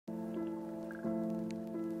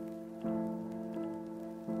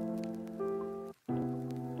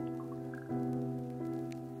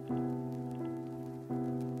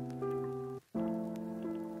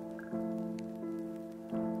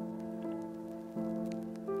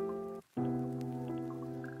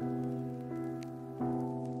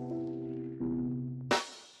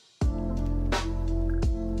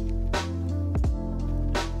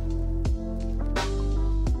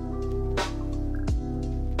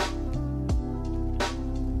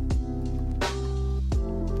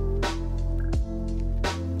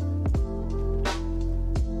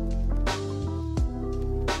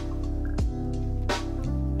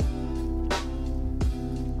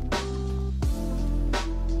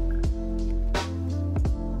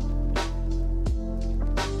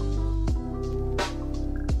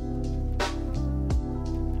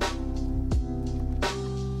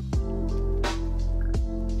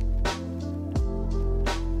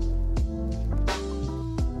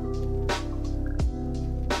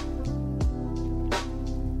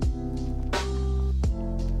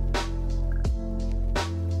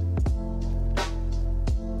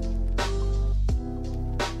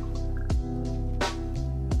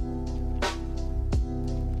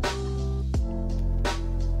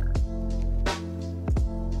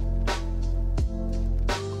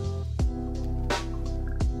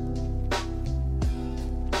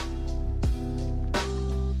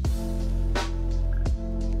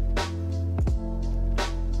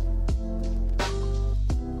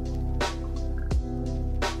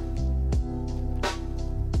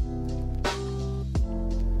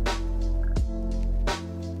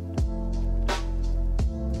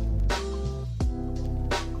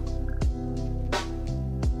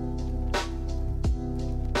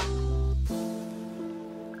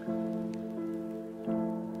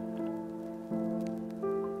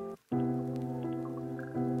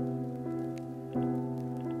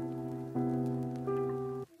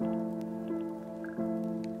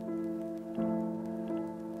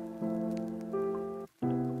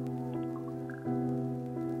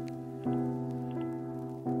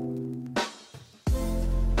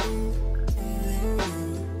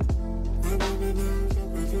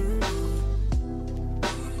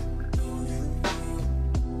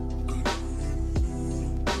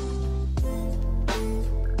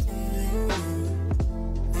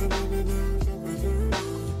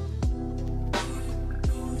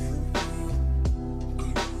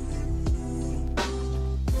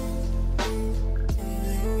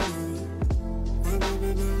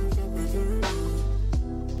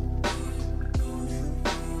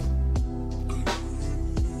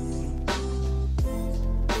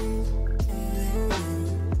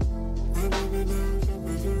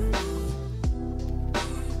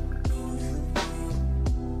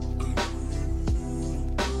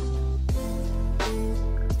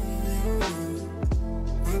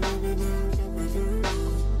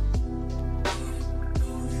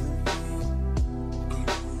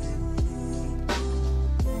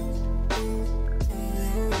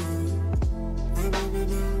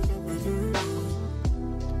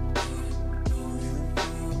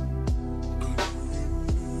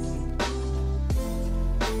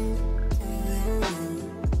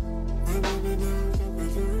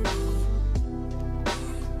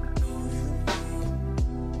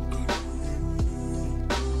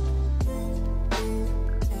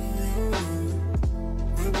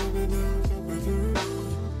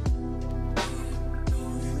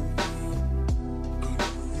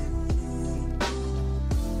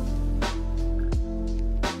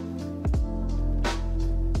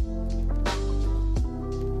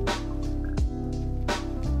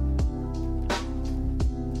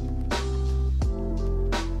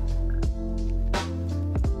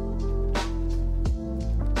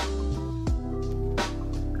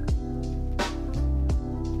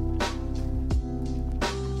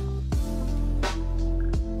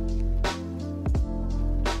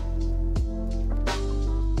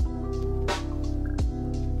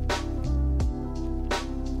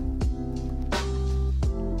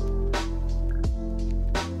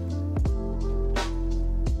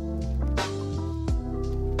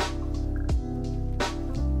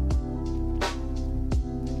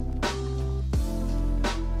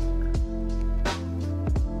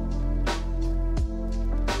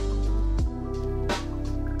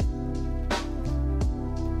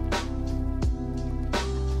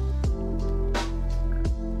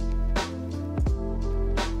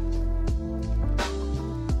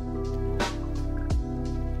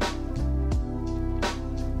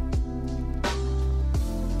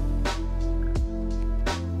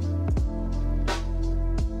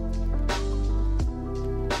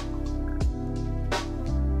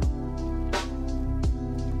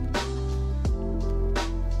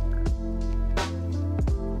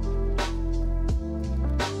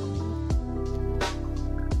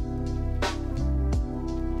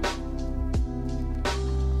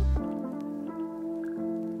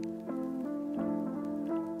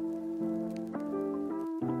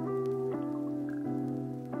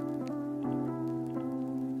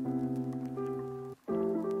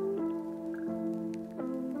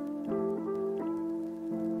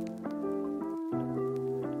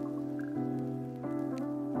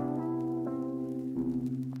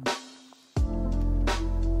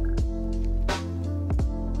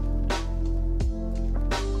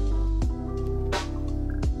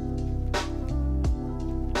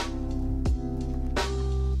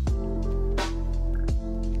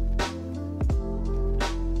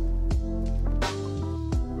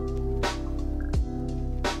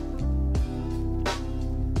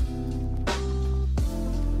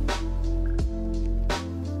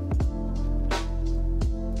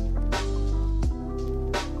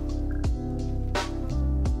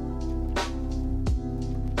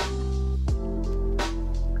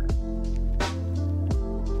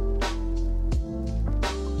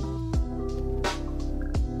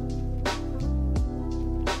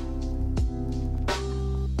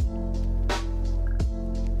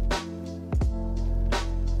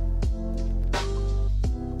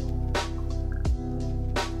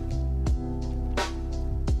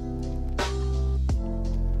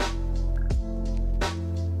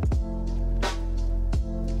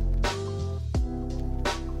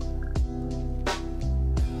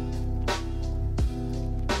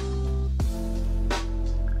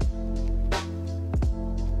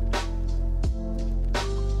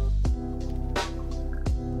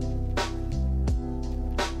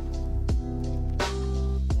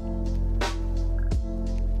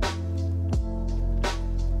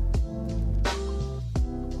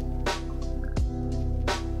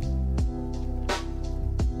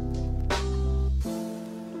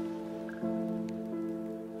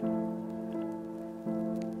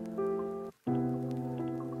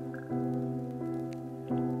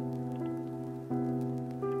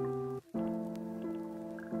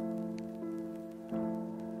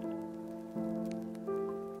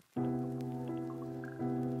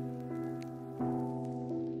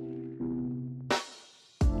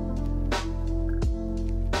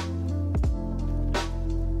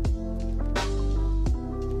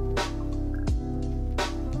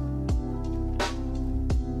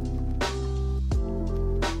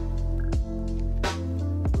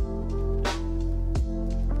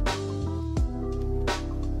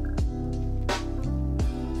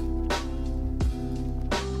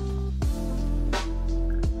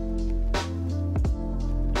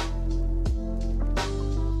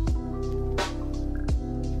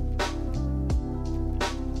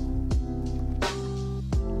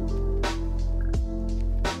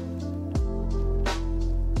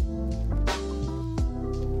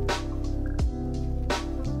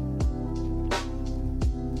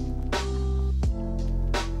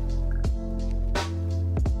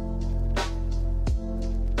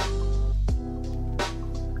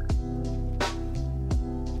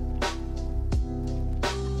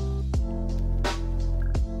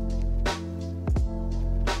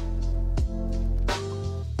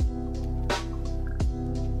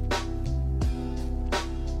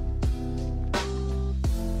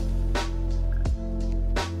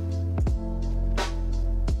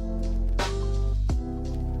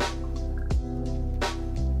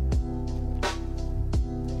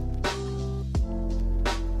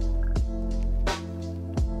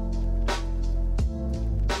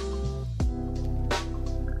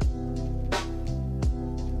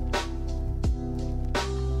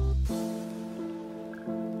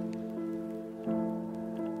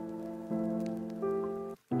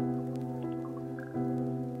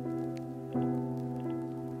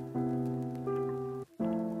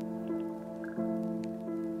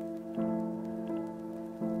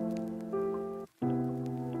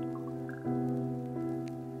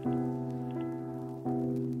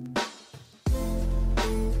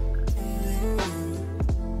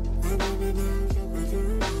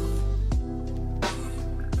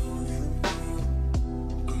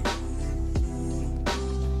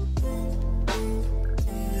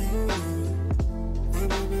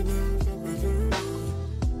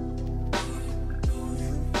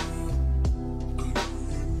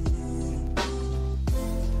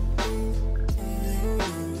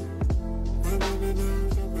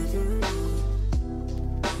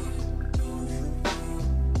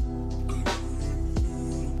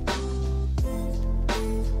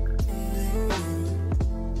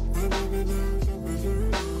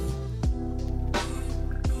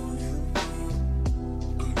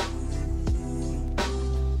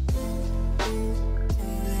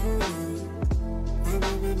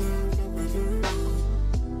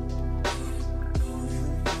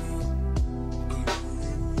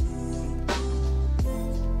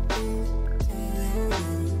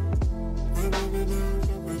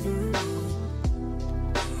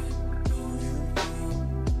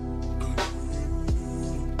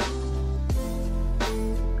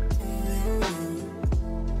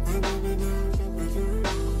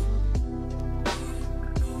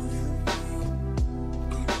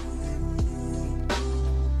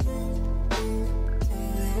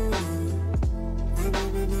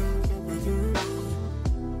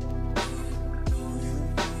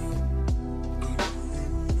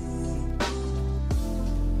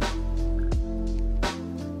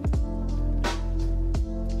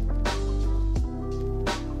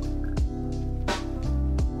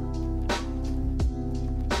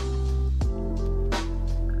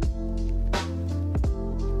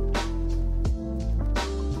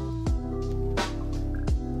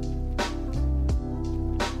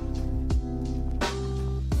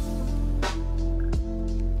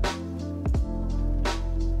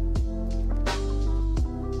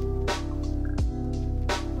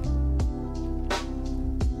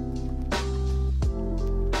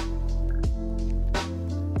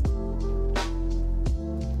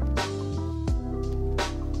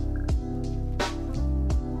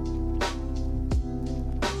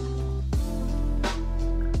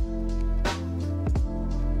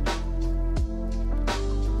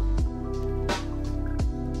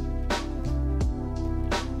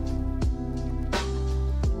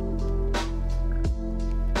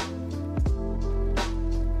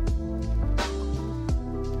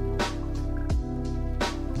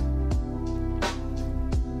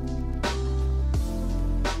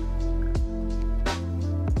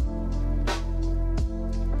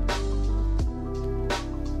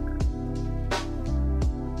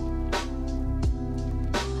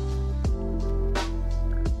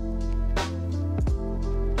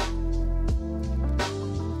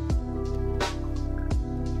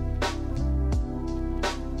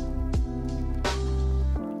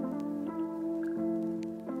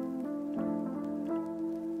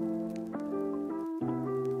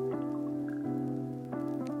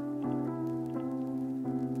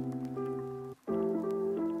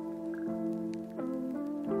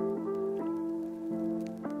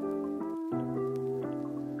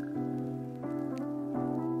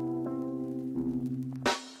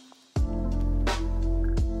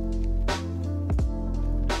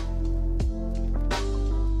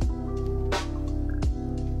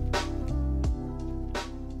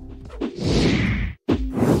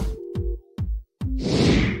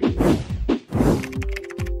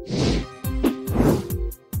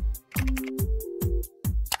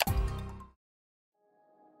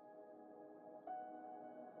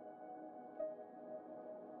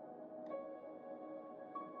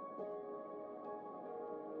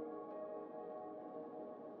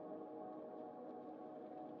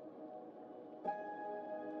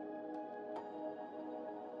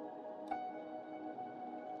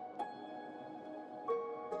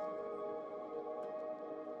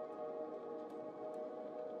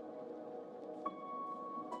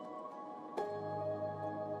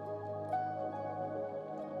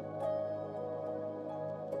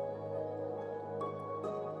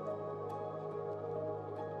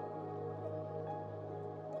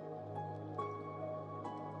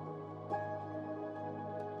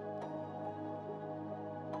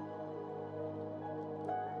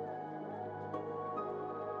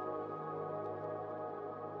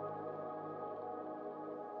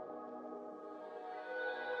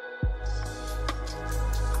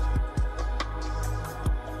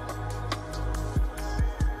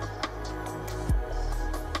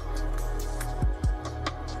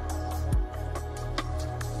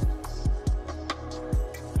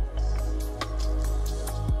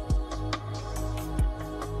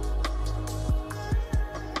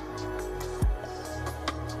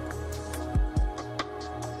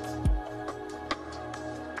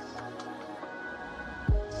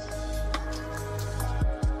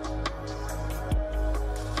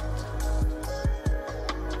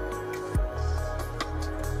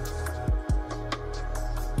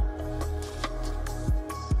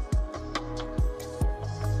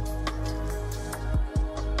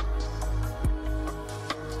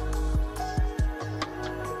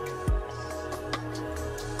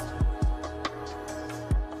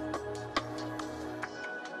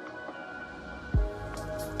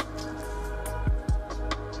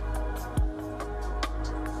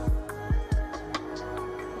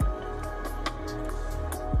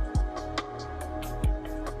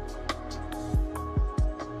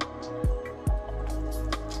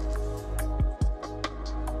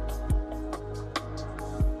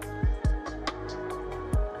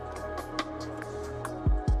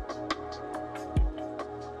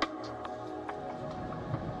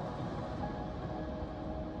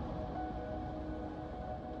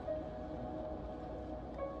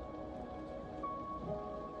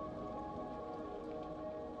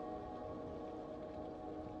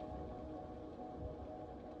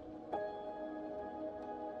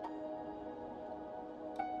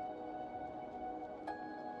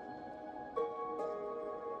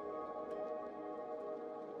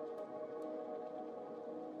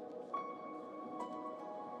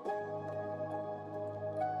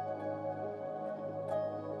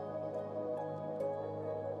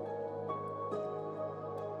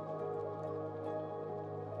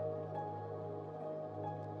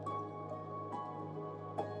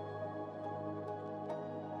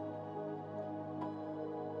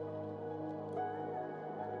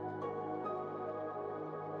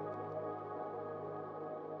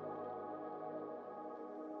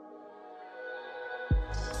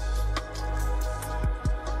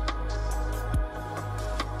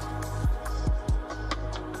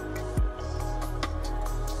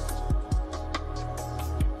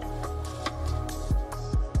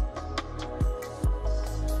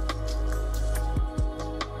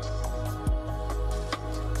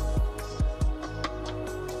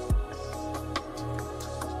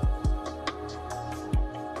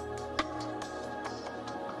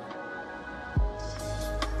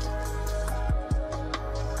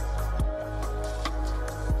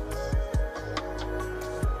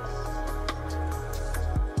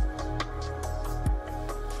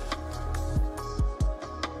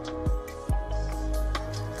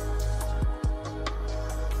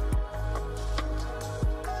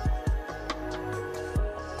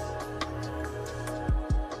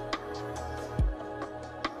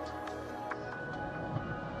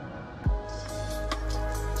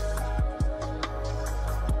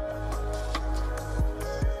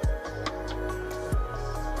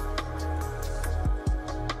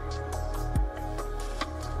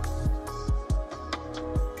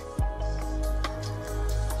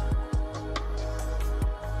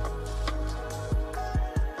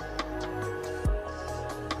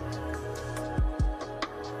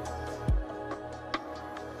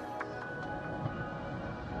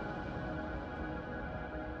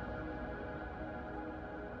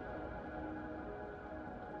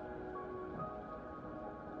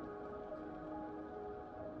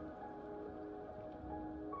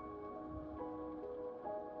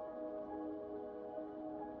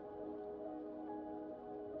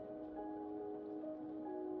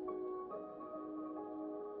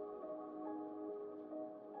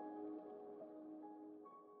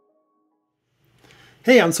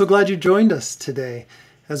Hey, I'm so glad you joined us today.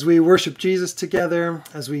 As we worship Jesus together,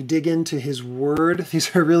 as we dig into His Word,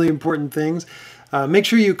 these are really important things. Make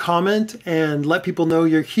sure you comment and let people know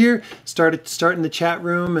you're here. Start in the chat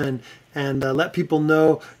room and let people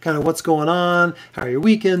know kind of what's going on, how your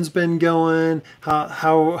weekend's been going,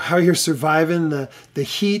 how you're surviving the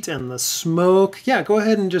heat and the smoke. Yeah, go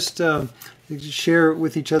ahead and just share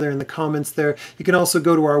with each other in the comments there. You can also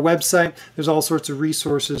go to our website. There's all sorts of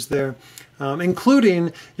resources there.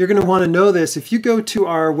 Including, you're going to want to know this, if you go to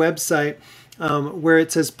our website where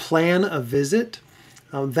it says plan a visit,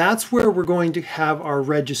 that's where we're going to have our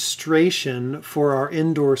registration for our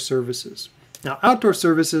indoor services. Now, outdoor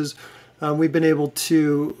services, we've been able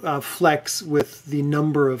to flex with the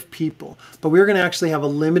number of people, but we're going to actually have a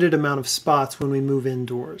limited amount of spots when we move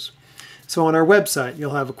indoors. So on our website,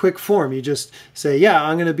 you'll have a quick form. You just say, yeah,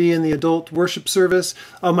 I'm going to be in the adult worship service.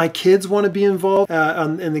 My kids want to be involved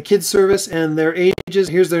in the kids service and their ages.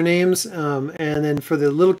 Here's their names. And then for the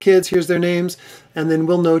little kids, here's their names. And then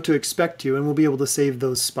we'll know to expect you and we'll be able to save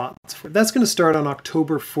those spots. That's going to start on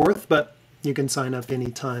October 4th, but you can sign up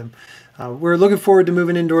anytime. We're looking forward to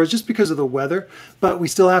moving indoors just because of the weather, but we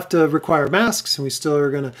still have to require masks and we still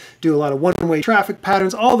are going to do a lot of one-way traffic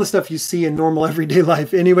patterns, all the stuff you see in normal everyday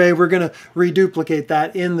life. Anyway, we're going to reduplicate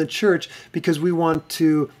that in the church because we want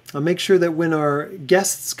to make sure that when our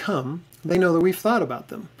guests come, they know that we've thought about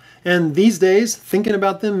them. And these days, thinking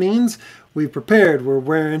about them means we've prepared. We're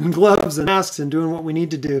wearing gloves and masks and doing what we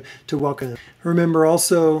need to do to welcome them. Remember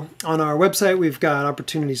also on our website, we've got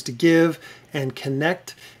opportunities to give and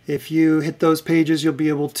connect. If you hit those pages, you'll be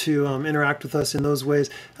able to interact with us in those ways.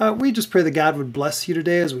 We just pray that God would bless you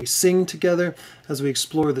today as we sing together, as we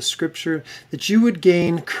explore the scripture, that you would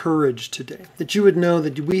gain courage today, that you would know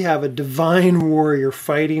that we have a divine warrior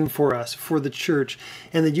fighting for us, for the church,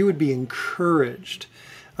 and that you would be encouraged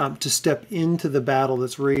to step into the battle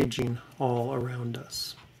that's raging all around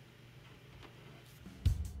us.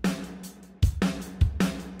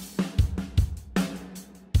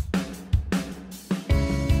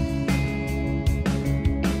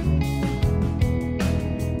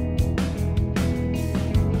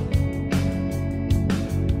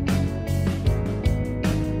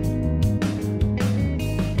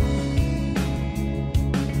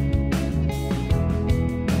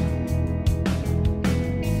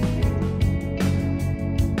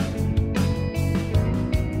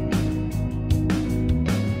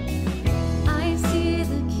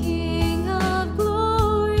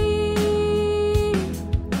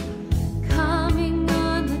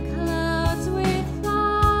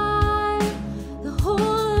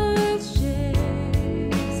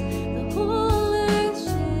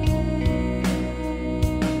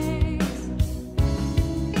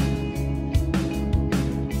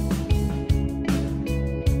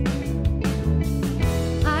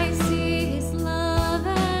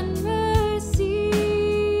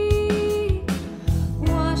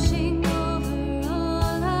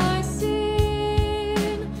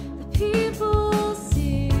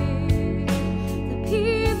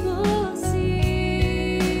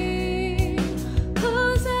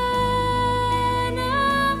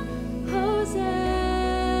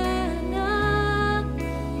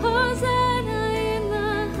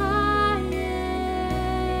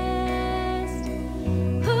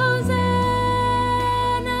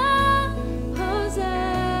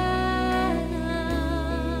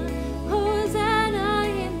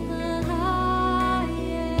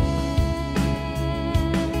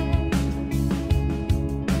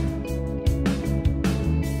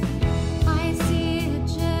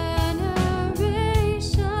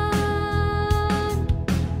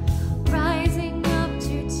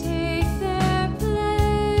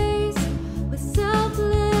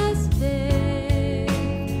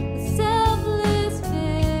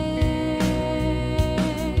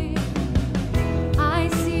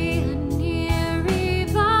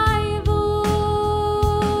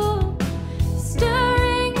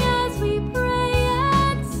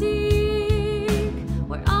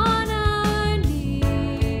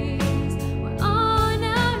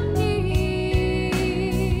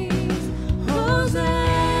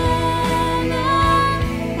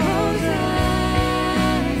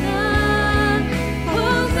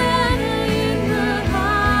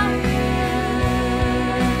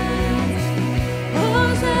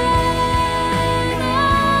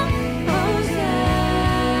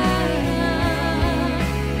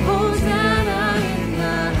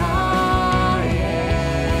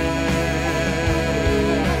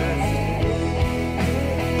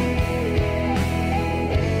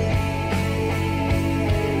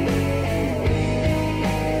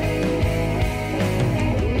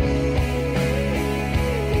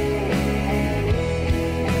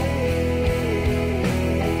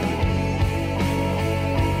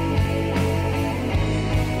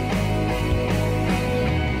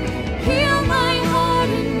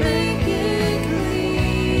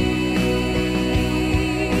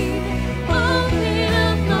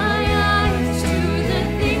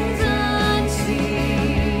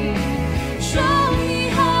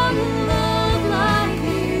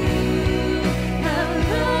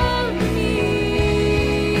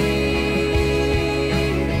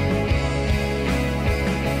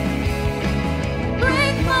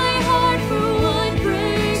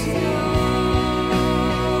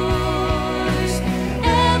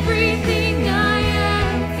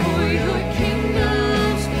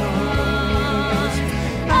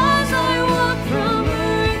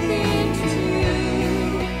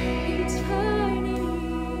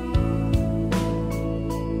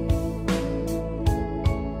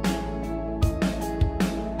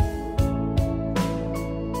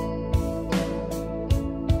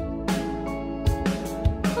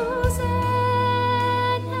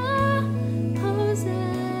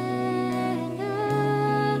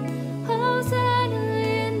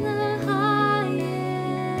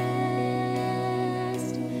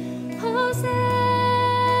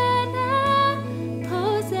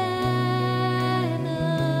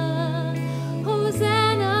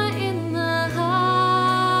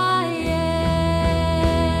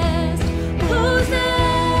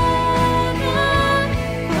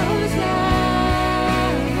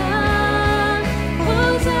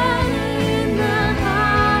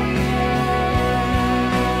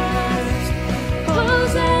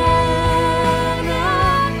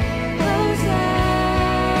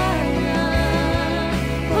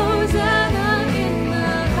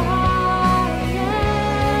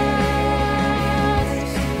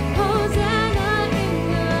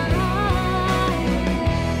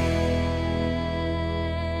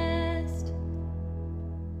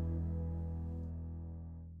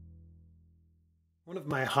 One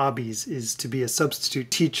of my hobbies is to be a substitute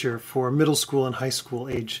teacher for middle school and high school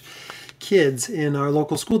age kids in our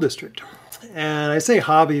local school district. And I say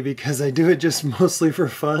hobby because I do it just mostly for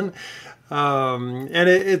fun. And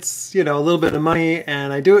it's, a little bit of money,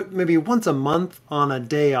 and I do it maybe once a month on a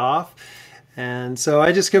day off. And so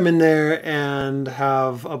I just come in there and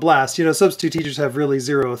have a blast. Substitute teachers have really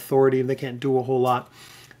zero authority and they can't do a whole lot.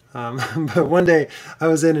 But one day I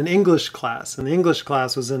was in an English class, and the English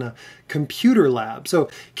class was in a computer lab. So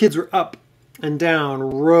kids were up and down,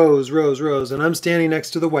 rows, and I'm standing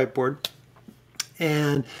next to the whiteboard.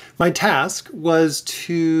 And my task was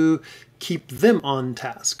to keep them on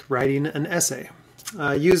task, writing an essay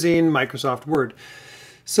using Microsoft Word.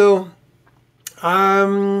 So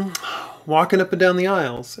I'm walking up and down the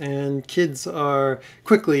aisles, and kids are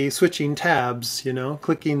quickly switching tabs,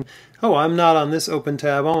 clicking, oh, I'm not on this open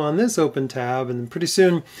tab, I'm on this open tab, and pretty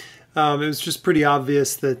soon it was just pretty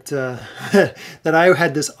obvious that that I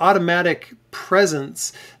had this automatic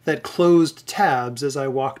presence that closed tabs as I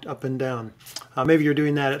walked up and down. Maybe you're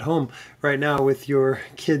doing that at home right now with your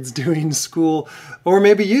kids doing school, or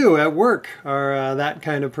maybe you at work are that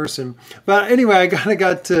kind of person. But anyway, I kind of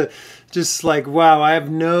got to just like, wow, I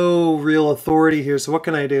have no real authority here, so what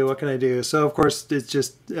can I do? What can I do? So of course it's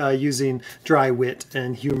just using dry wit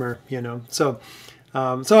and humor, So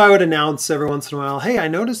I would announce every once in a while, hey, I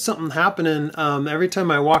noticed something happening. Every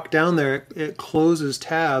time I walk down there, it closes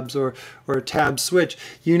tabs or tab switch.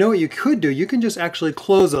 You know what you could do? You can just actually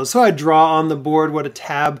close those. So I draw on the board what a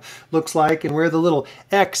tab looks like and where the little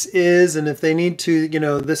X is. And if they need to,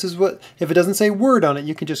 this is what, if it doesn't say word on it,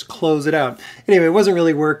 you can just close it out. Anyway, it wasn't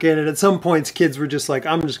really working. And at some points, kids were just like,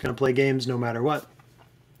 I'm just going to play games no matter what.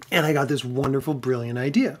 And I got this wonderful, brilliant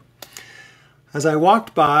idea. As I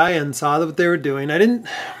walked by and saw what they were doing, I didn't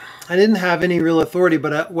have any real authority,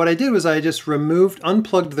 but what I did was I just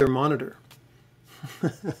unplugged their monitor.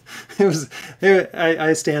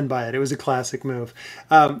 I stand by it. It was a classic move.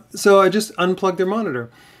 So I just unplugged their monitor.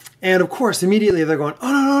 And of course, immediately they're going,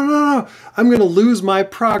 oh, no, I'm going to lose my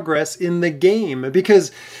progress in the game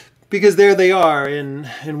because there they are in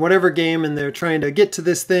whatever game, and they're trying to get to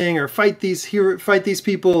this thing or fight these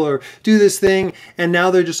people or do this thing, and now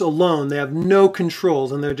they're just alone. They have no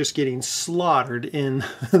controls, and they're just getting slaughtered in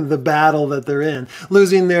the battle that they're in,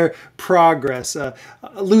 losing their progress,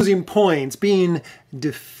 losing points, being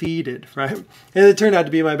defeated, right? And it turned out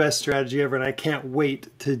to be my best strategy ever, and I can't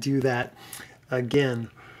wait to do that again.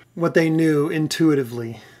 What they knew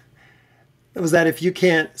intuitively was that if you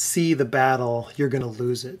can't see the battle, you're going to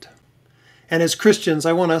lose it. And as Christians,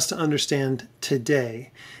 I want us to understand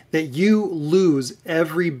today that you lose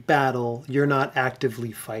every battle you're not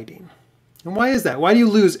actively fighting. And why is that? Why do you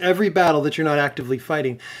lose every battle that you're not actively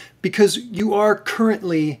fighting? Because you are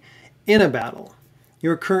currently in a battle.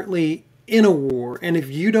 You're currently in a war. And if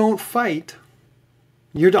you don't fight,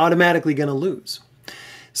 you're automatically going to lose.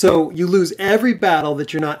 So you lose every battle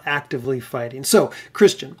that you're not actively fighting. So,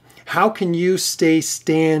 Christian, how can you stay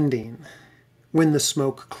standing when the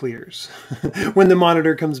smoke clears, when the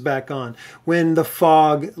monitor comes back on, when the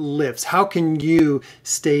fog lifts? How can you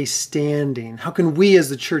stay standing? How can we as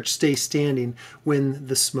the church stay standing when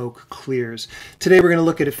the smoke clears? Today we're going to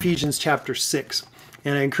look at Ephesians chapter 6,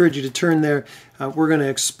 and I encourage you to turn there. We're going to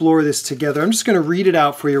explore this together. I'm just going to read it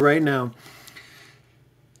out for you right now.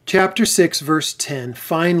 Chapter 6, verse 10,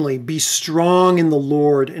 finally, be strong in the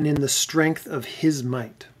Lord and in the strength of his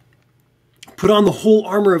might. Put on the whole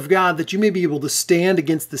armor of God that you may be able to stand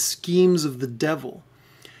against the schemes of the devil.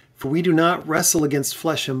 For we do not wrestle against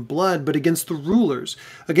flesh and blood, but against the rulers,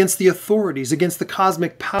 against the authorities, against the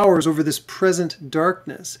cosmic powers over this present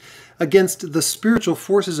darkness, against the spiritual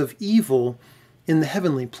forces of evil in the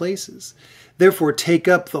heavenly places. Therefore, take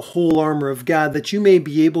up the whole armor of God that you may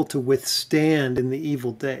be able to withstand in the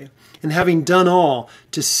evil day, and having done all,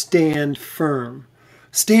 to stand firm.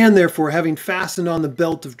 Stand therefore, having fastened on the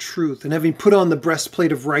belt of truth, and having put on the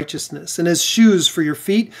breastplate of righteousness, and as shoes for your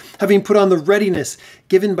feet, having put on the readiness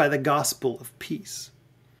given by the gospel of peace.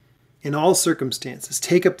 In all circumstances,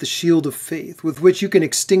 take up the shield of faith, with which you can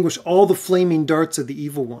extinguish all the flaming darts of the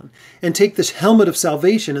evil one, and take the helmet of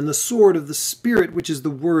salvation and the sword of the Spirit, which is the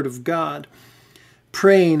word of God,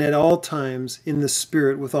 praying at all times in the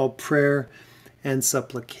Spirit with all prayer and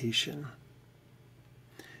supplication.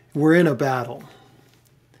 We're in a battle.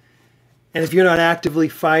 And if you're not actively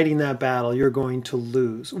fighting that battle, you're going to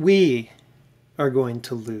lose. We are going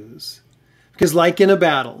to lose. Because like in a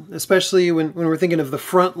battle, especially when we're thinking of the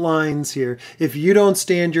front lines here, if you don't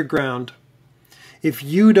stand your ground, if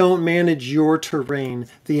you don't manage your terrain,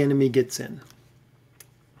 the enemy gets in.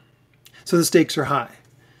 So the stakes are high.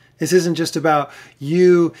 This isn't just about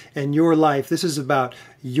you and your life. This is about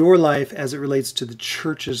your life as it relates to the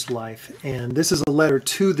church's life. And this is a letter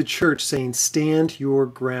to the church saying, stand your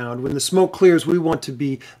ground. When the smoke clears, we want to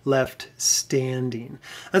be left standing.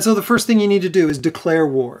 And so the first thing you need to do is declare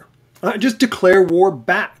war. Just declare war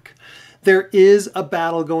back. There is a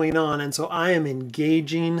battle going on, and so I am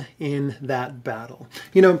engaging in that battle.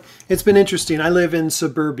 You know, it's been interesting. I live in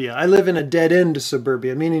suburbia. I live in a dead-end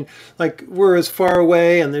suburbia, meaning like we're as far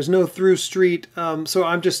away and there's no through street. So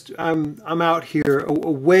I'm out here a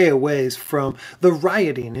ways from the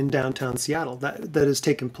rioting in downtown Seattle that has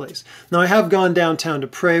taken place. Now, I have gone downtown to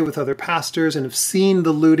pray with other pastors and have seen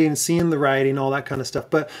the looting, seen the rioting, all that kind of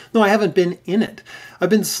stuff. But no, I haven't been in it. I've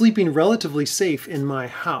been sleeping relatively safe in my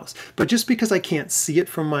house. But just because I can't see it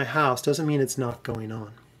from my house doesn't mean it's not going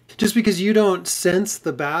on. Just because you don't sense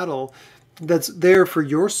the battle that's there for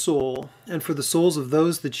your soul and for the souls of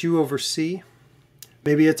those that you oversee,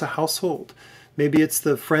 maybe it's a household, maybe it's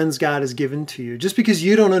the friends God has given to you. Just because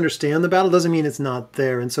you don't understand the battle doesn't mean it's not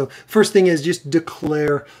there. And so first thing is just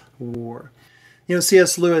declare war. You know,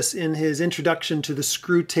 C.S. Lewis, in his introduction to the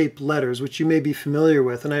Screw Tape Letters, which you may be familiar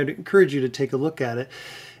with, and I'd encourage you to take a look at it,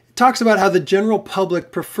 talks about how the general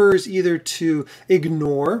public prefers either to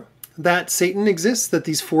ignore that Satan exists, that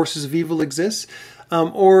these forces of evil exist,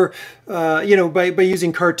 or by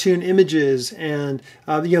using cartoon images and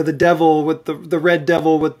the devil with the red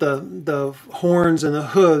devil with the horns and the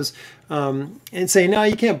hooves, and saying, no,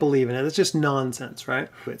 you can't believe in it. It's just nonsense, right?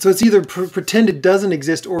 So it's either pretend it doesn't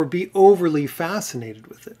exist or be overly fascinated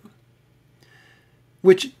with it,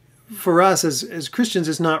 which for us as Christians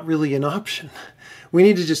is not really an option. We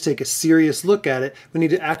need to just take a serious look at it. We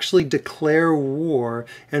need to actually declare war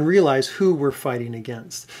and realize who we're fighting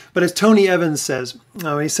against. But as Tony Evans says,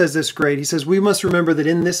 he says this great, he says, we must remember that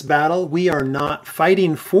in this battle, we are not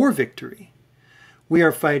fighting for victory. We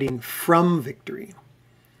are fighting from victory.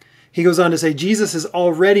 He goes on to say, Jesus has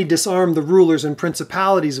already disarmed the rulers and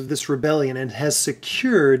principalities of this rebellion and has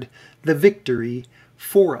secured the victory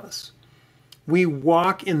for us. We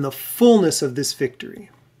walk in the fullness of this victory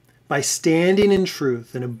by standing in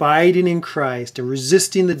truth and abiding in Christ and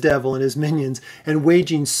resisting the devil and his minions and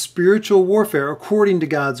waging spiritual warfare according to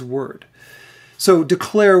God's word. So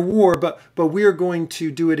declare war, but we are going to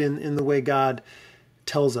do it in the way God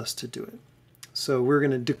tells us to do it. So we're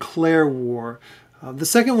going to declare war. The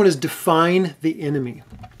second one is define the enemy.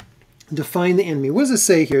 Define the enemy. What does it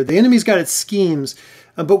say here? The enemy's got its schemes,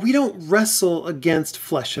 but we don't wrestle against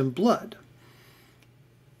flesh and blood,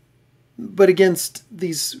 but against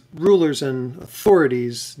these rulers and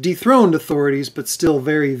authorities, dethroned authorities, but still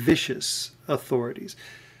very vicious authorities.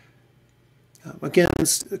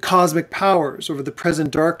 Against cosmic powers over the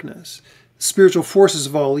present darkness, spiritual forces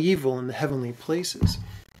of all evil in the heavenly places.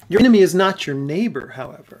 Your enemy is not your neighbor,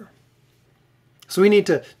 however. So we need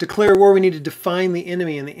to declare war, we need to define the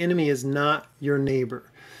enemy, and the enemy is not your neighbor.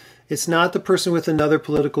 It's not the person with another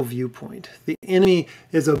political viewpoint. The enemy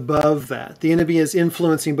is above that. The enemy is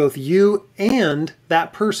influencing both you and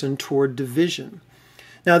that person toward division.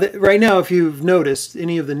 Now, right now, if you've noticed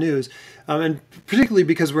any of the news, and particularly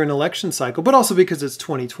because we're in an election cycle, but also because it's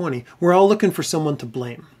 2020, we're all looking for someone to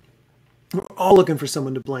blame. We're all looking for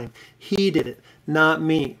someone to blame. He did it, not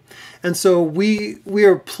me. And so we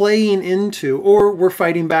are playing into, or we're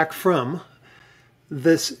fighting back from,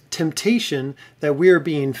 this temptation that we are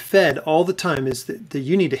being fed all the time is that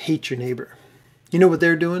you need to hate your neighbor. You know what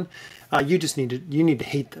they're doing? You need to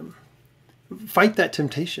hate them. Fight that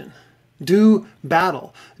temptation. Do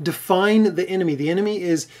battle. Define the enemy. The enemy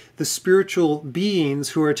is the spiritual beings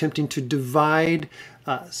who are attempting to divide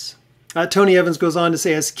us. Tony Evans goes on to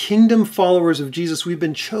say, as kingdom followers of Jesus, we've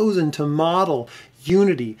been chosen to model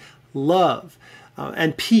unity, love,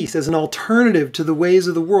 and peace as an alternative to the ways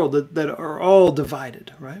of the world that are all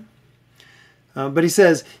divided, right? But he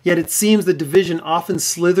says, yet it seems that division often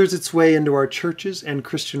slithers its way into our churches and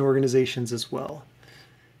Christian organizations as well.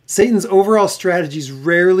 Satan's overall strategies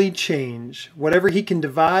rarely change. Whatever he can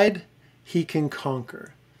divide, he can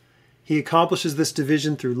conquer. He accomplishes this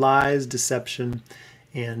division through lies, deception,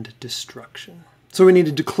 and destruction. So we need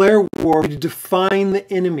to declare war, we need to define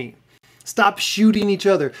the enemy. Stop shooting each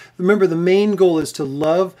other. Remember, the main goal is to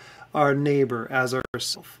love our neighbor as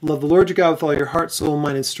ourselves. Love the Lord your God with all your heart, soul,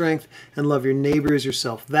 mind, and strength, and love your neighbor as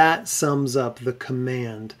yourself. That sums up the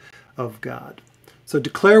command of God. So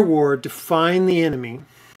declare war, define the enemy,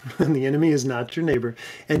 and the enemy is not your neighbor,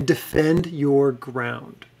 and defend your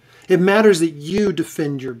ground. It matters that you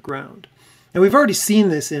defend your ground. And we've already seen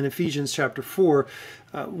this in Ephesians chapter 4,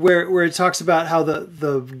 where it talks about how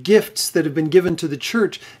the gifts that have been given to the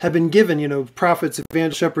church have been given, prophets,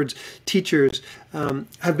 evangelists, shepherds, teachers,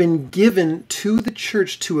 have been given to the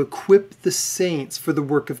church to equip the saints for the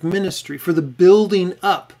work of ministry, for the building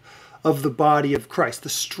up of the body of Christ, the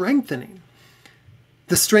strengthening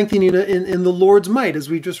in the Lord's might, as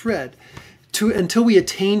we just read, until we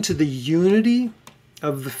attain to the unity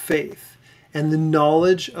of the faith and the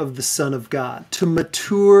knowledge of the Son of God, to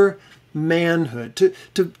mature manhood, to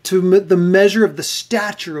the measure of the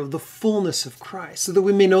stature of the fullness of Christ, so that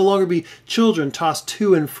we may no longer be children tossed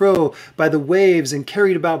to and fro by the waves and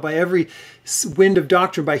carried about by every wind of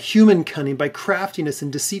doctrine, by human cunning, by craftiness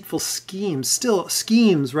and deceitful schemes. Still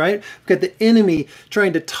schemes, right? We've got the enemy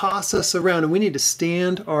trying to toss us around, and we need to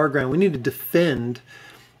stand our ground. We need to defend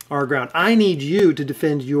our ground. I need you to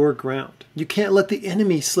defend your ground. You can't let the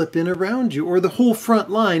enemy slip in around you, or the whole front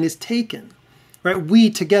line is taken. Right? We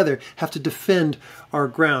together have to defend our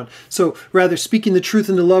ground. So rather, speaking the truth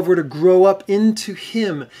into love, we're to grow up into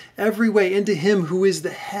Him, every way, into Him who is the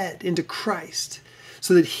head, into Christ,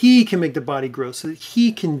 so that He can make the body grow, so that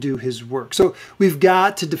He can do His work. So we've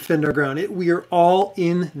got to defend our ground. We are all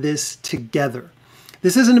in this together.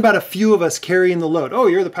 This isn't about a few of us carrying the load. Oh,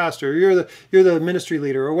 you're the pastor, you're the ministry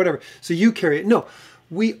leader, or whatever, so you carry it. No,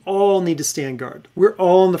 we all need to stand guard. We're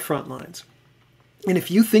all on the front lines. And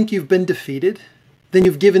if you think you've been defeated, then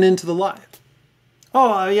you've given in to the lie.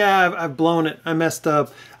 Oh, yeah, I've blown it. I messed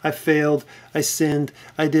up. I failed. I sinned.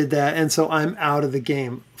 I did that. And so I'm out of the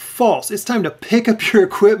game. False. It's time to pick up your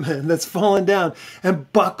equipment that's fallen down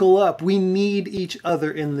and buckle up. We need each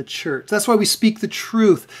other in the church. That's why we speak the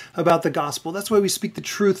truth about the gospel. That's why we speak the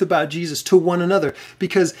truth about Jesus to one another,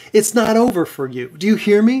 because it's not over for you. Do you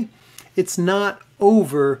hear me? It's not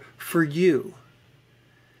over for you.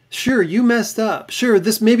 Sure, you messed up. Sure,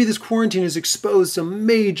 maybe this quarantine has exposed some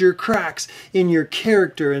major cracks in your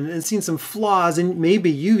character and seen some flaws, and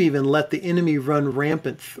maybe you've even let the enemy run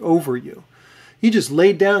rampant over you. You just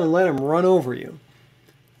laid down and let him run over you.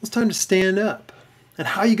 It's time to stand up. And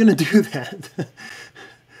how are you going to do that?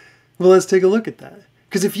 Well, let's take a look at that.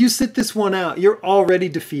 Because if you sit this one out, you're already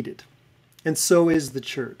defeated. And so is the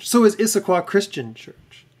church. So is Issaquah Christian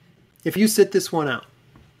Church. If you sit this one out,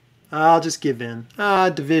 I'll just give in.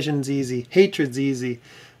 Division's easy. Hatred's easy.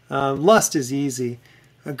 Lust is easy.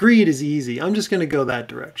 Greed is easy. I'm just going to go that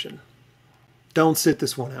direction. Don't sit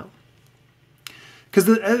this one out. Because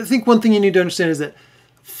I think one thing you need to understand is that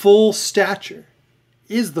full stature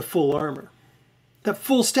is the full armor. That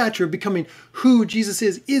full stature of becoming who Jesus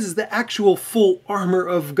is the actual full armor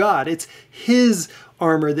of God. It's His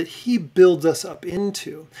armor that He builds us up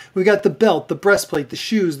into. We've got the belt, the breastplate, the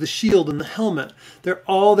shoes, the shield, and the helmet. They're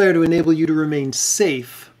all there to enable you to remain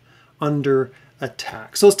safe under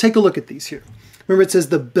attack. So let's take a look at these here. Remember, it says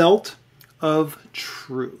the belt of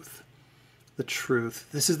truth. The truth.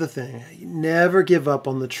 This is the thing. You never give up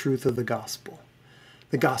on the truth of the gospel.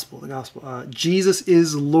 The gospel. Jesus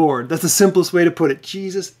is Lord. That's the simplest way to put it.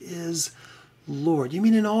 Jesus is Lord. You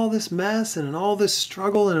mean in all this mess and in all this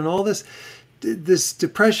struggle and in all this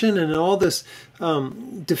depression and all this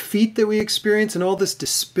defeat that we experience and all this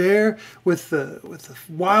despair with the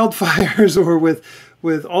wildfires or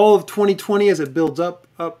with all of 2020 as it builds up,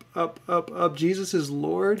 Jesus is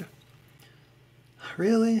Lord?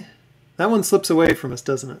 Really? That one slips away from us,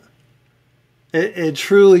 doesn't it? It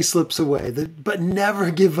truly slips away. But never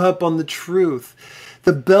give up on the truth.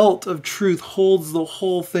 The belt of truth holds the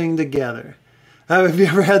whole thing together. Have you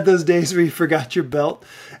ever had those days where you forgot your belt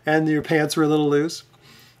and your pants were a little loose?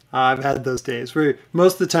 I've had those days where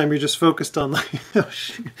most of the time you're just focused on like,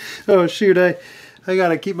 oh shoot, I got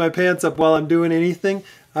to keep my pants up while I'm doing anything.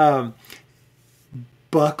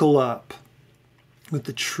 Buckle up with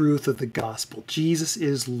the truth of the gospel. Jesus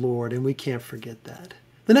is Lord, and we can't forget that.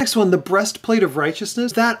 The next one, the breastplate of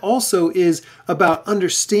righteousness, that also is about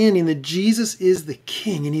understanding that Jesus is the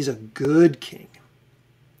King, and He's a good King.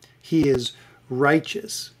 He is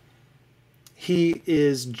righteous. He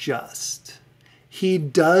is just. He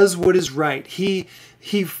does what is right. He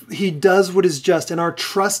does what is just, and our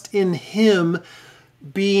trust in Him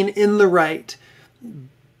being in the right,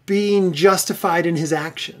 being justified in His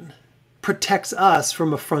action, protects us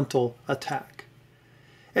from a frontal attack.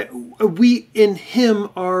 We in Him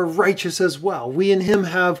are righteous as well. We in Him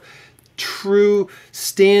have true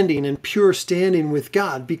standing and pure standing with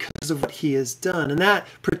God because of what He has done. And that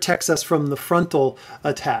protects us from the frontal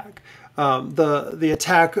attack. The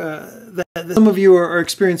attack that some of you are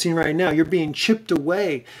experiencing right now. You're being chipped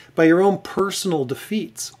away by your own personal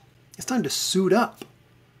defeats. It's time to suit up.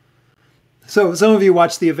 So some of you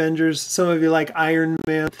watch the Avengers. Some of you like Iron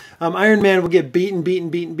Man. Iron Man will get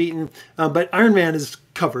beaten, but Iron Man is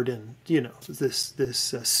covered in,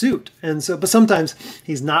 this suit. And so, but sometimes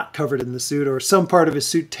he's not covered in the suit, or some part of his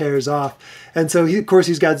suit tears off. And so, of course,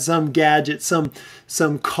 he's got some gadget,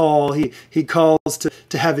 some call. He calls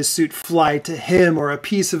to have his suit fly to him, or a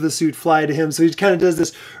piece of the suit fly to him. So he kind of does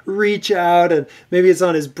this reach out, and maybe it's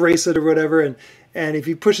on his bracelet or whatever. And if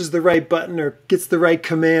he pushes the right button or gets the right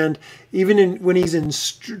command, even when he's in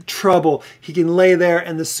trouble, he can lay there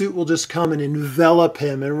and the suit will just come and envelop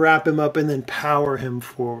him and wrap him up and then power him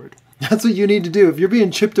forward. That's what you need to do. If you're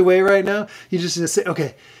being chipped away right now, you just need to say,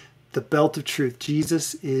 okay, the belt of truth.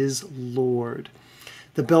 Jesus is Lord.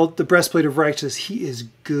 The breastplate of righteousness. He is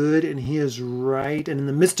good and he is right. And in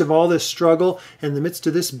the midst of all this struggle, in the midst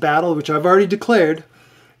of this battle, which I've already declared,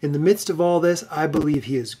 in the midst of all this, I believe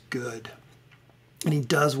he is good. And he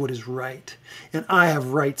does what is right. And I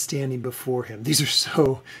have right standing before him. These are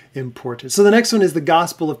so important. So the next one is the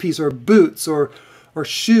gospel of peace, or boots, or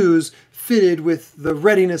shoes fitted with the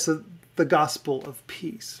readiness of the gospel of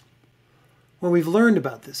peace. Well, we've learned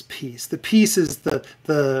about this peace. The peace is the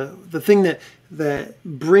thing that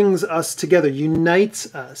brings us together,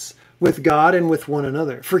 unites us with God and with one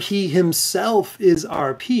another. For he himself is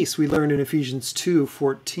our peace. We learn in Ephesians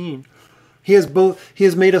 2:14. He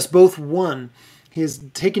has made us both one. He has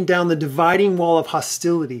taken down the dividing wall of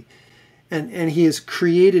hostility, and he has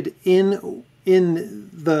created in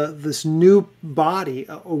this new body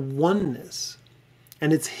a oneness,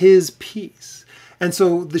 and it's his peace. And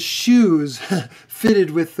so the shoes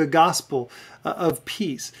fitted with the gospel of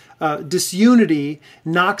peace. Disunity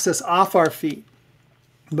knocks us off our feet,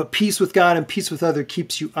 but peace with God and peace with others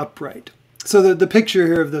keeps you upright. So the picture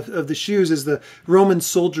here of the shoes is the Roman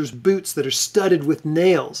soldiers' boots that are studded with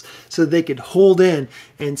nails so they could hold in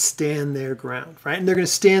and stand their ground, right? And they're going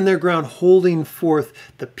to stand their ground holding forth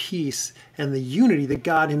the peace and the unity that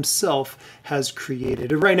God himself has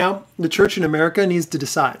created. And right now, the church in America needs to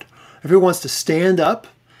decide if it wants to stand up,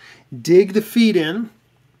 dig the feet in,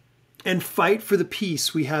 and fight for the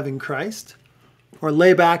peace we have in Christ, or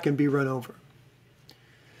lay back and be run over.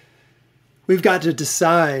 We've got to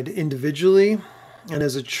decide individually and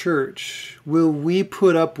as a church, will we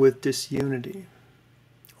put up with disunity,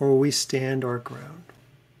 or will we stand our ground?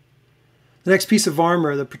 The next piece of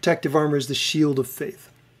armor, the protective armor, is the shield of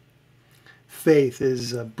faith. Faith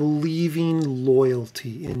is a believing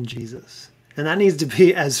loyalty in Jesus. And that needs to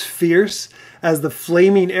be as fierce as the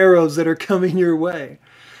flaming arrows that are coming your way.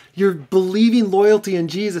 Your believing loyalty in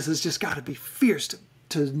Jesus has just got to be fierce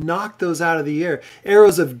to knock those out of the air.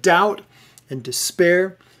 Arrows of doubt and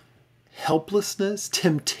despair, helplessness,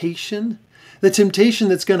 temptation. The temptation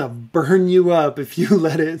that's going to burn you up if you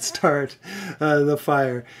let it start the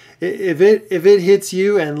fire. If it hits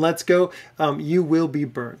you and lets go, you will be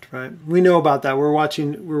burnt. Right? We know about that. We're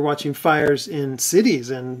watching fires in cities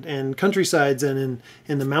and countrysides and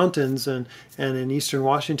in the mountains and in eastern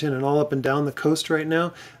Washington and all up and down the coast right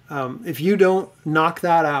now. If you don't knock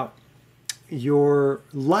that out, your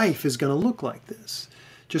life is going to look like this,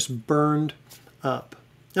 just burned up.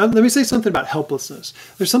 Now, let me say something about helplessness.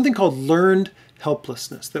 There's something called learned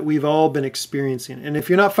helplessness that we've all been experiencing. And if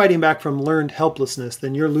you're not fighting back from learned helplessness,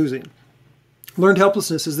 then you're losing. Learned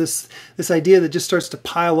helplessness is this idea that just starts to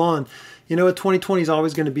pile on. You know what, 2020 is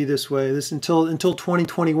always going to be this way. This until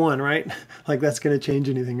 2021, right? Like that's going to change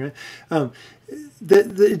anything, right?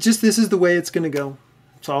 This is the way it's going to go.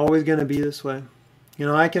 It's always going to be this way. You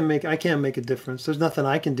know, I can't make a difference. There's nothing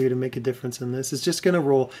I can do to make a difference in this. It's just going to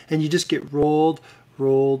roll, and you just get rolled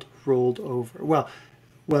over. Well,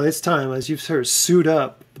 it's time, as you've heard, suit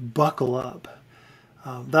up, buckle up.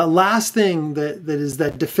 That last thing that is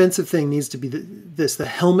that defensive thing needs to be the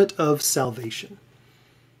helmet of salvation.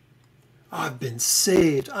 I've been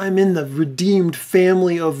saved. I'm in the redeemed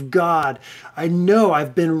family of God. I know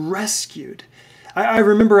I've been rescued. I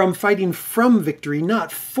remember I'm fighting from victory,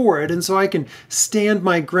 not for it. And so I can stand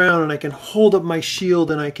my ground and I can hold up my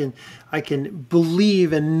shield and I can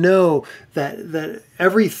believe and know that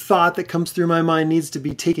every thought that comes through my mind needs to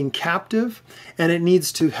be taken captive, and it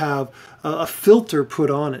needs to have a filter put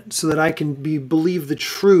on it so that I can believe the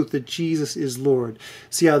truth that Jesus is Lord.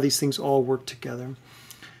 See how these things all work together.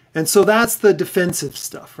 And so that's the defensive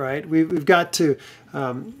stuff, right? We've got to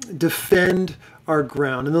defend our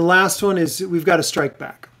ground. And the last one is we've got to strike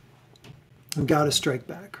back. We've got to strike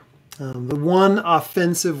back. The one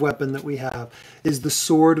offensive weapon that we have is the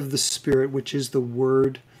sword of the Spirit, which is the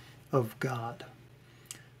Word of God.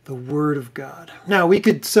 The Word of God. Now, we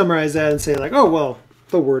could summarize that and say like, oh, well,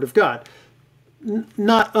 the Word of God.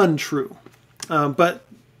 Not untrue. But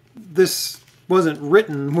this wasn't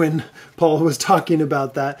written when Paul was talking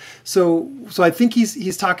about that. So I think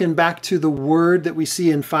he's talking back to the word that we see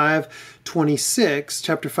in 5:26,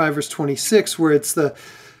 chapter 5, verse 26, where it's the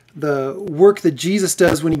work that Jesus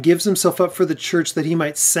does when he gives himself up for the church, that he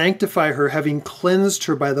might sanctify her, having cleansed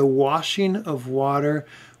her by the washing of water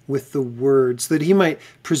with the word, so that he might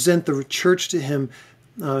present the church to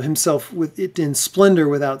himself with it in splendor,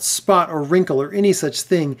 without spot or wrinkle or any such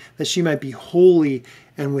thing, that she might be holy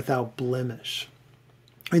and without blemish.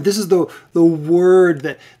 I mean, this is the word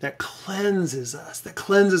that cleanses us, that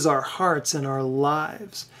cleanses our hearts and our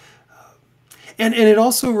lives. And it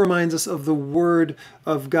also reminds us of the Word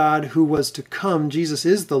of God who was to come. Jesus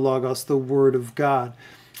is the Logos, the Word of God.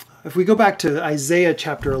 If we go back to Isaiah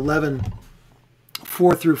chapter 11,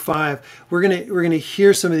 4 through 5, we're gonna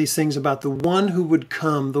hear some of these things about the one who would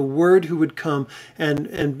come, the Word who would come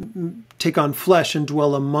and take on flesh and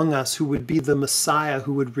dwell among us, who would be the Messiah,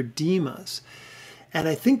 who would redeem us. And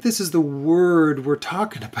I think this is the word we're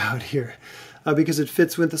talking about here, because it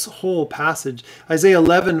fits with this whole passage. Isaiah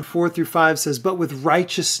 11, 4 through 5 says, "But with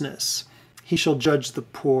righteousness he shall judge the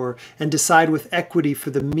poor, and decide with equity for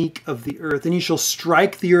the meek of the earth. And he shall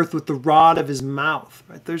strike the earth with the rod of his mouth."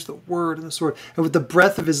 Right? There's the word and the sword. "And with the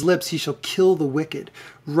breath of his lips he shall kill the wicked.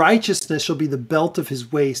 Righteousness shall be the belt of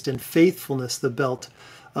his waist, and faithfulness the belt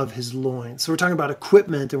of his loins." So we're talking about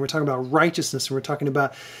equipment, and we're talking about righteousness, and we're talking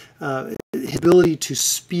about his ability to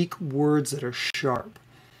speak words that are sharp.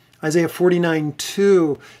 Isaiah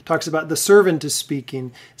 49:2 talks about the servant is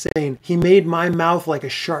speaking, saying, "He made my mouth like a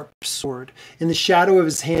sharp sword. In the shadow of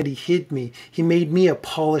his hand he hid me. He made me a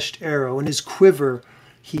polished arrow. In his quiver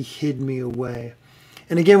he hid me away."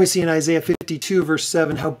 And again, we see in Isaiah 52, verse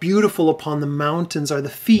 7, how beautiful upon the mountains are the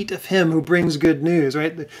feet of him who brings good news,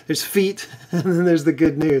 right? There's feet, and then there's the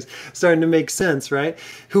good news. Starting to make sense, right?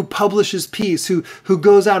 Who publishes peace, who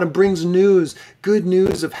goes out and brings news, good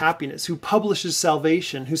news of happiness, who publishes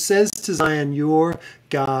salvation, who says to Zion, "Your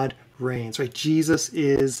God reigns," right? Jesus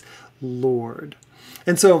is Lord.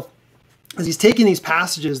 And so, as he's taking these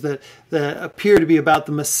passages that appear to be about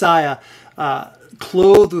the Messiah,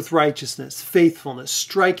 clothed with righteousness, faithfulness,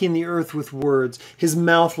 striking the earth with words, his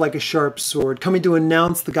mouth like a sharp sword, coming to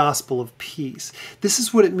announce the gospel of peace. This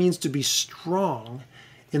is what it means to be strong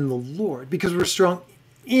in the Lord, because we're strong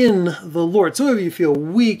in the Lord. Some of you feel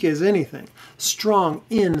weak as anything. Strong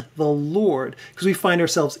in the Lord, because we find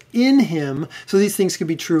ourselves in him, so these things can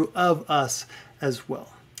be true of us as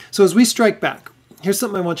well. So as we strike back, here's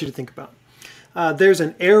something I want you to think about. There's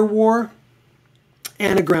an air war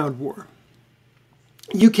and a ground war.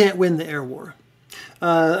 You can't win the air war.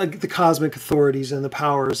 The cosmic authorities and the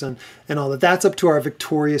powers and all that. That's up to our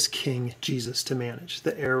victorious King, Jesus, to manage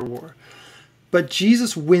the air war. But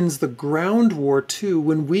Jesus wins the ground war too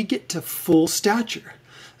when we get to full stature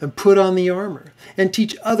and put on the armor and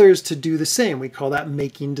teach others to do the same. We call that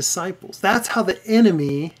making disciples. That's how the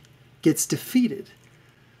enemy gets defeated.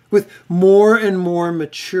 With more and more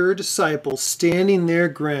mature disciples standing their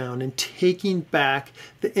ground and taking back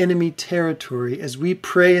the enemy territory as we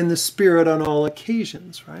pray in the Spirit on all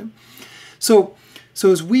occasions, right? So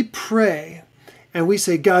as we pray and we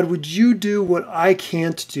say, "God, would you do what I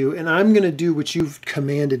can't do, and I'm going to do what you've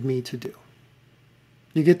commanded me to do."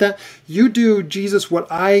 You get that? You do, Jesus,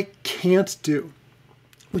 what I can't do,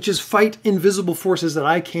 which is fight invisible forces that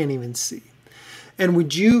I can't even see. And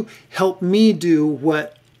would you help me do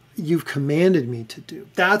what you've commanded me to do?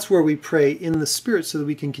 That's where we pray in the Spirit so that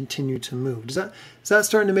we can continue to move. Is that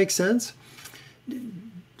starting to make sense?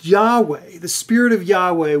 Yahweh, the Spirit of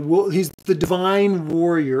Yahweh, he's the divine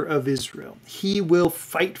warrior of Israel. He will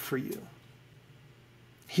fight for you.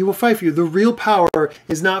 He will fight for you. The real power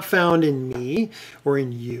is not found in me or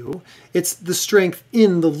in you. It's the strength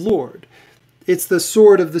in the Lord. It's the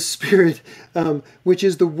sword of the Spirit, which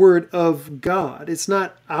is the word of God. It's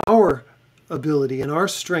not our ability and our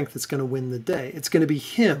strength that's going to win the day. It's going to be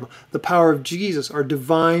him, the power of Jesus, our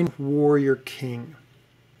divine warrior king.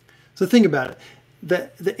 So think about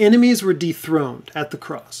it. The enemies were dethroned at the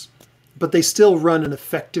cross, but they still run an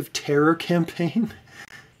effective terror campaign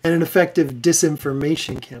and an effective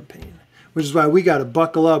disinformation campaign, which is why we got to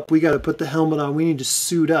buckle up. We got to put the helmet on. We need to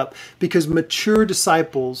suit up, because mature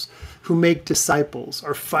disciples who make disciples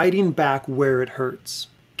are fighting back where it hurts.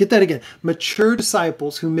 Get that again. Mature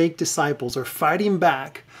disciples who make disciples are fighting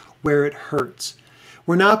back where it hurts.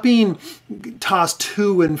 We're not being tossed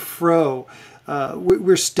to and fro.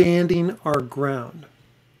 We're standing our ground.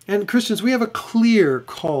 And Christians, we have a clear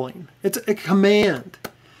calling. It's a command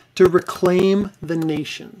to reclaim the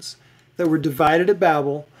nations that were divided at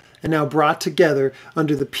Babel and now brought together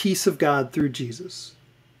under the peace of God through Jesus.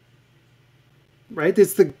 right?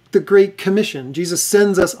 It's the Great Commission. Jesus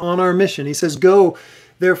sends us on our mission. He says, go,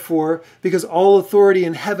 therefore, because all authority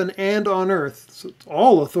in heaven and on earth, so it's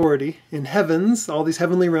all authority in heavens, all these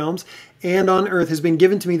heavenly realms, and on earth has been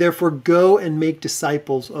given to me. Therefore, go and make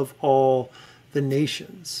disciples of all the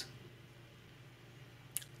nations.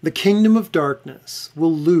 The kingdom of darkness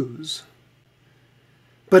will lose,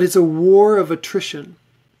 but it's a war of attrition.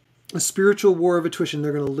 A spiritual war of attrition.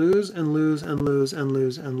 They're going to lose and lose and lose and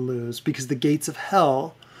lose and lose because the gates of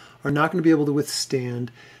hell are not going to be able to withstand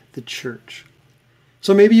the church.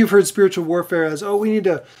 So maybe you've heard spiritual warfare as, oh, we need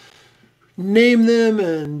to name them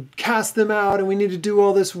and cast them out, and we need to do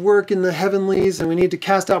all this work in the heavenlies, and we need to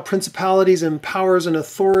cast out principalities and powers and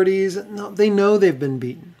authorities. No, they know they've been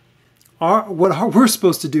beaten. What we're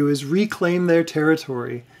supposed to do is reclaim their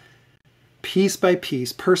territory piece by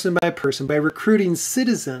piece, person by person, by recruiting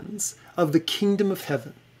citizens of the kingdom of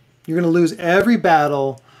heaven. You're going to lose every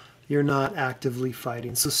battle you're not actively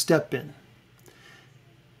fighting. So step in.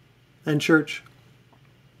 And church,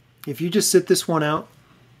 if you just sit this one out,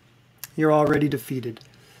 you're already defeated.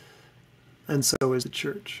 And so is the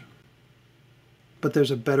church. But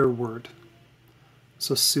there's a better word.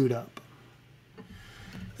 So suit up.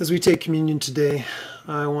 As we take communion today,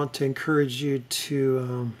 I want to encourage you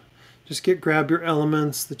to just grab your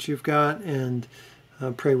elements that you've got and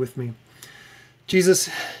pray with me. Jesus,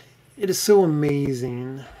 it is so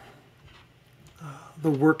amazing the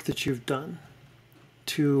work that you've done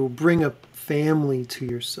to bring a family to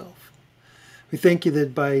yourself. We thank you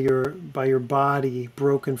that by your body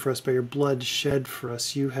broken for us, by your blood shed for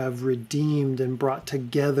us, you have redeemed and brought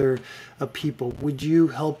together a people. Would you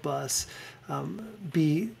help us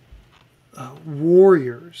be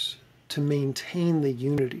warriors to maintain the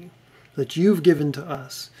unity that you've given to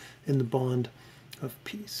us in the bond of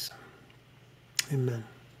peace. Amen.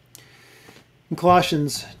 In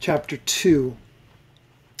Colossians chapter 2,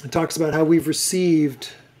 it talks about how we've received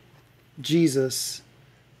Jesus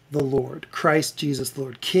the Lord, Christ Jesus the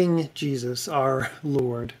Lord, King Jesus our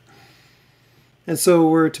Lord. And so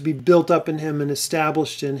we're to be built up in him and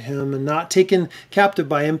established in him and not taken captive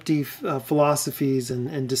by empty philosophies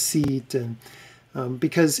and deceit, and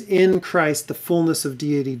because in Christ the fullness of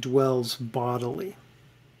deity dwells bodily.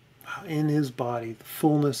 In his body, the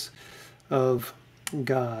fullness of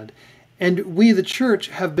God. And we, the church,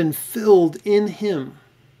 have been filled in him.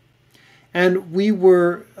 And we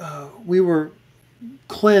were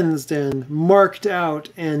cleansed and marked out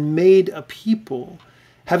and made a people,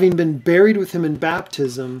 having been buried with him in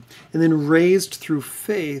baptism and then raised through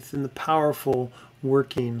faith in the powerful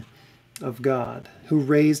working of God, who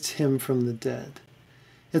raised him from the dead.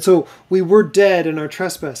 And so we were dead in our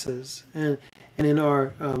trespasses and in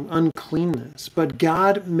our uncleanness, but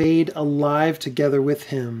God made alive together with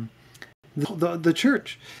him the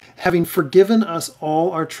church, having forgiven us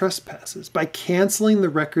all our trespasses by canceling the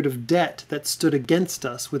record of debt that stood against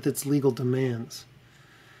us with its legal demands.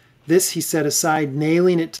 This he set aside,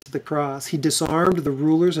 nailing it to the cross. He disarmed the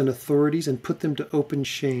rulers and authorities and put them to open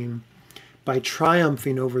shame by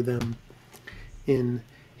triumphing over them in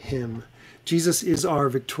him. Jesus is our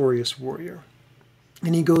victorious warrior.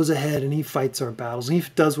 And he goes ahead and he fights our battles. And he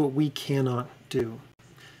does what we cannot do.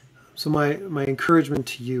 So my encouragement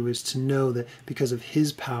to you is to know that because of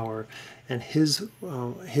his power and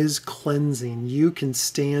his cleansing, you can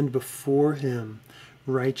stand before him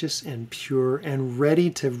righteous and pure and ready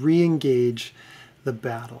to re-engage the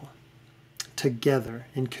battle together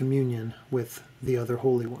in communion with the other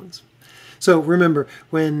holy ones. So remember,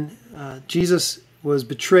 when Jesus was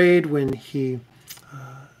betrayed, when he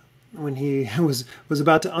was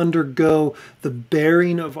about to undergo the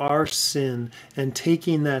bearing of our sin and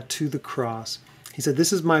taking that to the cross, he said,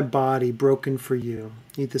 "This is my body broken for you.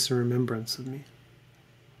 Eat this in remembrance of me."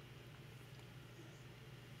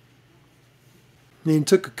 And he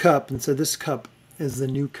took a cup and said, "This cup is the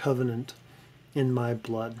new covenant in my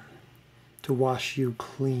blood to wash you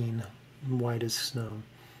clean and white as snow.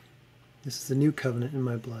 This is the new covenant in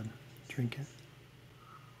my blood. Drink it."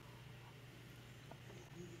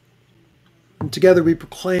 And together we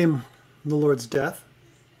proclaim the Lord's death,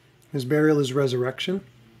 his burial, his resurrection.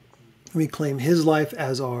 We claim his life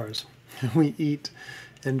as ours. And we eat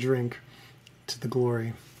and drink to the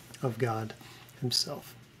glory of God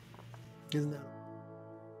himself. Isn't that?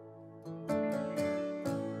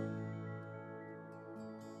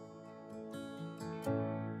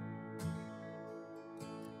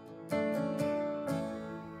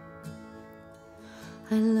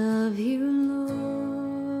 I love you,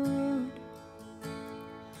 Lord.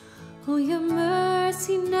 Oh, your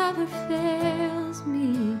mercy never fails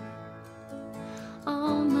me.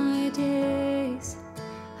 All my days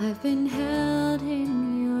I've been held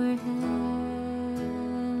in your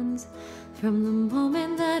hands from the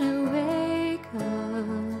moment that I wake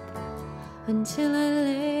up until I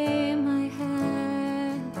lay my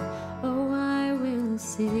head. Oh, I will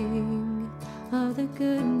sing of the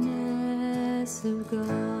goodness of God.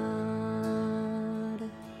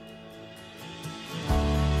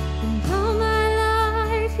 And all my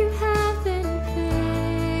life you have been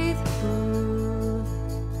faithful.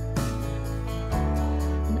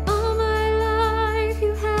 And all my life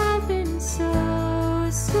you have been so,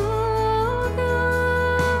 so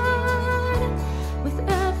good. With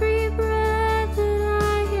every breath that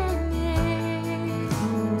I am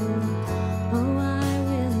able, oh, I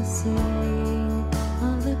will sing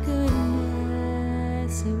of the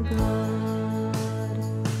goodness of God.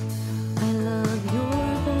 I love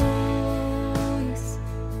your voice.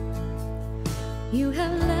 You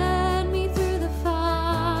have led me through the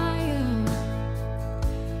fire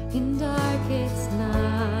in darkest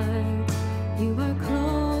night. You are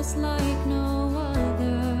close like no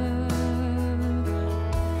other.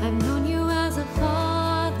 I've known you as a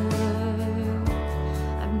father.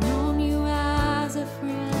 I've known you as a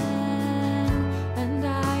friend, and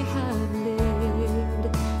I have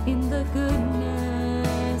lived in the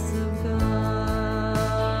goodness of God.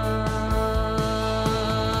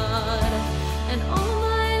 And all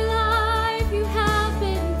my life you have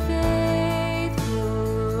been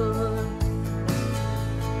faithful.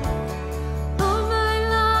 All my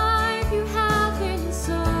life you have been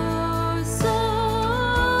so,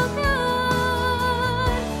 so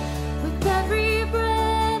good. With every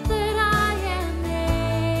breath that I am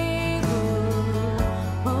able,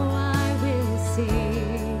 oh, I will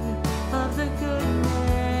sing of the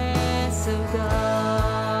goodness of God.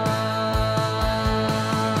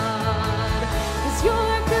 'Cause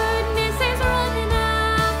your goodness is running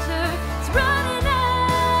after, it's running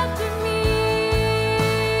after me.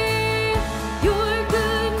 Your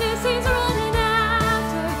goodness is running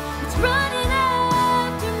after, it's running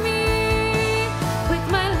after me. With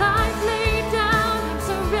my life laid down and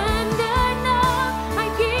surrendered now, I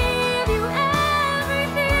give you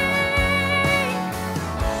everything.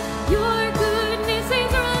 Your goodness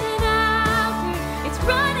is running after, it's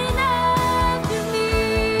running after me.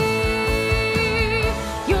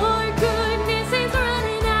 Your goodness is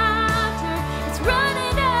running after, it's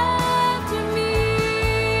running after me.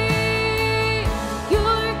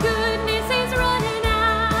 Your goodness is running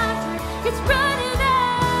after, it's running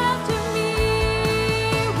after me.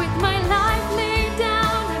 With my life laid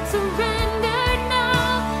down and surrendered now,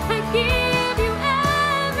 I give you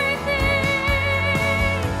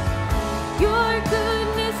everything. Your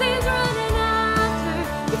goodness is running after,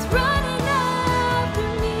 it's running after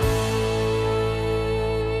me.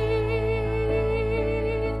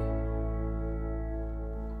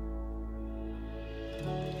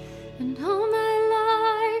 And all my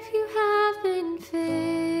life you have been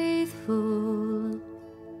faithful.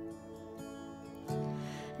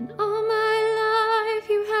 And all my life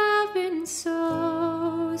you have been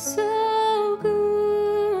so, so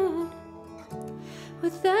good.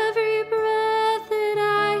 With every breath that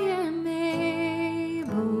I am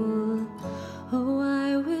able, oh,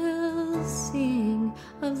 I will sing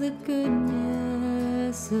of the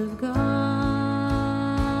goodness of God.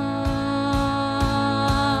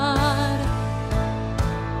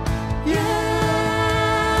 Yeah,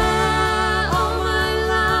 all my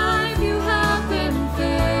life you have been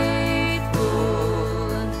faithful.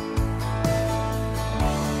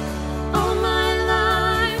 All my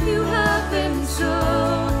life you have been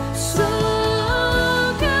so,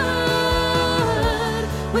 so good.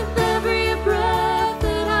 With every breath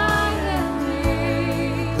that I am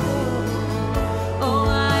able, oh,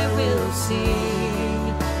 I will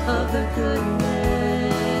sing of the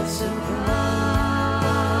goodness of God.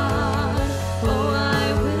 Oh,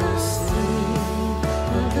 I will sing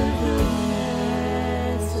of the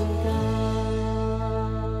goodness of God.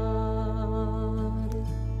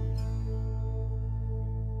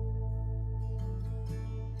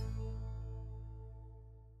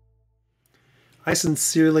 I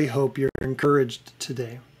sincerely hope you're encouraged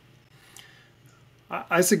today.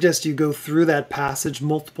 I suggest you go through that passage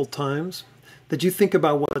multiple times, that you think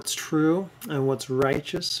about what's true and what's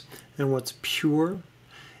righteous and what's pure,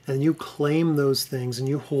 and you claim those things and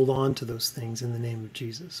you hold on to those things in the name of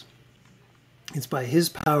Jesus. It's by his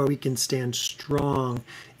power we can stand strong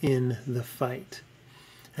in the fight.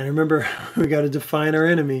 And remember, we got to define our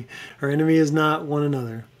enemy. Our enemy is not one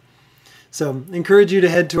another. So I encourage you to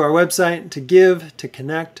head to our website to give, to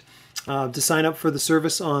connect, to sign up for the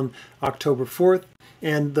service on October 4th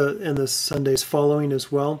and the Sundays following as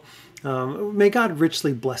well. May God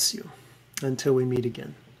richly bless you until we meet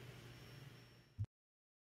again.